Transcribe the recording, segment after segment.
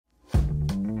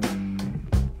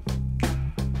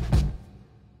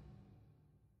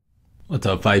What's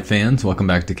up, fight fans? Welcome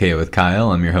back to KO with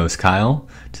Kyle. I'm your host, Kyle.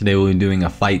 Today we'll be doing a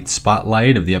fight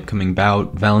spotlight of the upcoming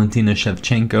bout, Valentina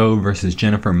Shevchenko versus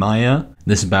Jennifer Maia.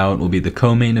 This bout will be the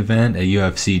co-main event at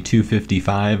UFC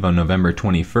 255 on November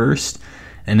 21st,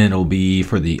 and it'll be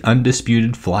for the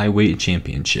undisputed flyweight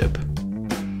championship.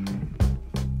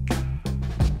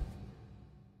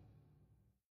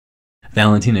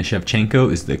 Valentina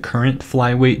Shevchenko is the current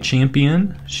flyweight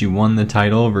champion. She won the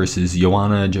title versus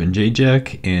Joanna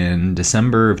Jedrzejczyk in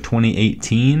December of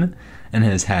 2018 and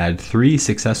has had 3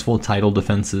 successful title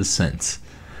defenses since.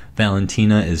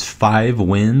 Valentina is 5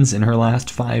 wins in her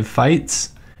last 5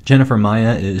 fights. Jennifer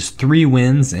Maia is 3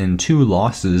 wins and 2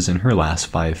 losses in her last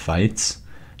 5 fights.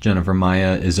 Jennifer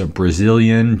Maia is a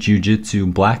Brazilian Jiu-Jitsu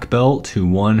black belt who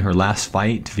won her last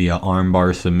fight via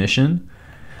armbar submission.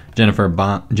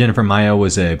 Jennifer Maia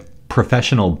was a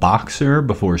professional boxer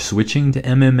before switching to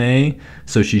MMA,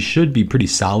 so she should be pretty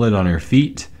solid on her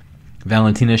feet.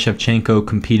 Valentina Shevchenko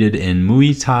competed in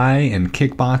Muay Thai and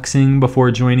kickboxing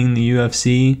before joining the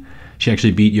UFC. She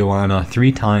actually beat Joanna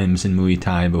 3 times in Muay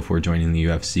Thai before joining the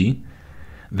UFC.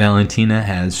 Valentina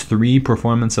has 3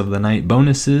 Performance of the Night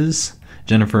bonuses.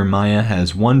 Jennifer Maia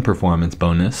has 1 performance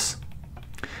bonus.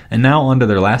 And now on to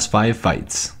their last 5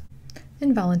 fights.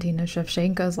 In Valentina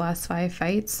Shevchenko's last 5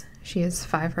 fights, she is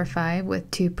 5 for 5 with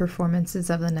 2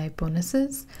 Performances of the Night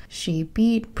bonuses. She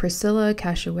beat Priscila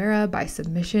Cachoeira by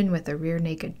submission with a rear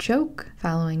naked choke.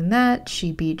 Following that,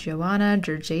 she beat Joanna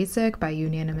Jedrzejczyk by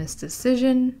unanimous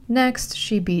decision. Next,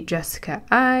 she beat Jessica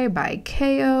I by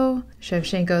KO.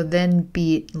 Shevchenko then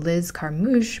beat Liz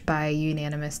Carmouche by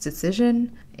unanimous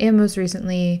decision. And most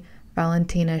recently,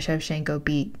 Valentina Shevchenko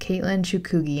beat Katlyn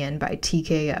Chookagian by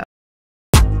TKO.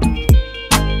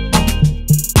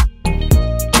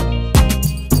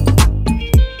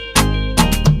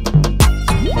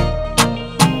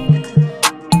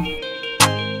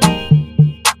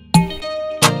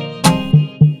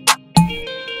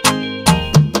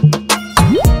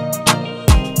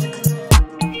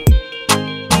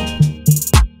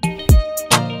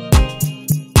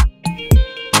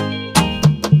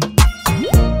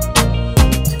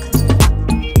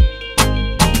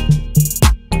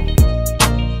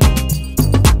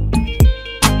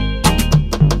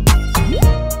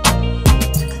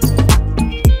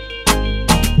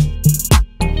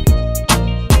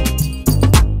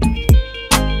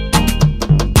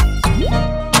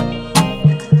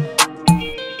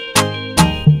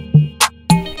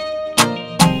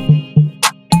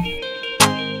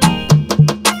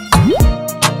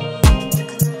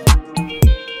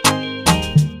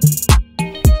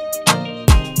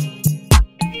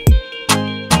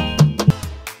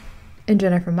 In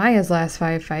Jennifer Maia's last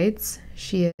 5 fights,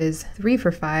 she is 3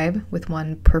 for 5 with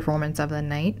 1 Performance of the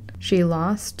Night. She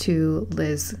lost to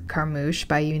Liz Carmouche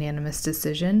by unanimous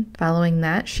decision. Following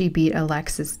that, she beat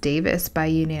Alexis Davis by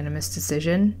unanimous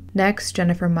decision. Next,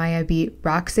 Jennifer Maia beat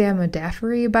Roxanne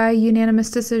Modafferi by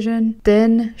unanimous decision.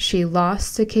 Then she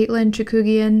lost to Katlyn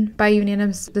Chookagian by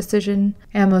unanimous decision.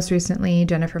 And most recently,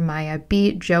 Jennifer Maia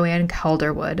beat Joanne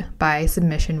Calderwood by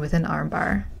submission with an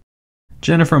armbar.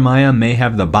 Jennifer Maia may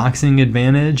have the boxing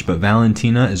advantage, but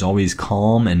Valentina is always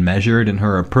calm and measured in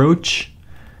her approach.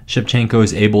 Shevchenko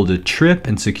is able to trip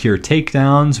and secure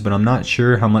takedowns, but I'm not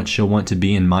sure how much she'll want to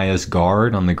be in Maia's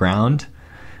guard on the ground.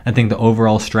 I think the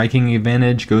overall striking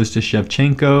advantage goes to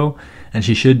Shevchenko, and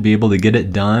she should be able to get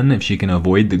it done if she can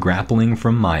avoid the grappling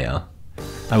from Maia.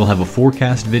 I will have a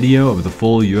forecast video of the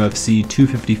full UFC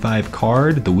 255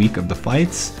 card the week of the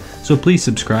fights, so please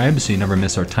subscribe so you never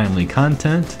miss our timely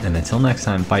content, and until next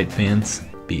time, fight fans,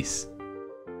 peace.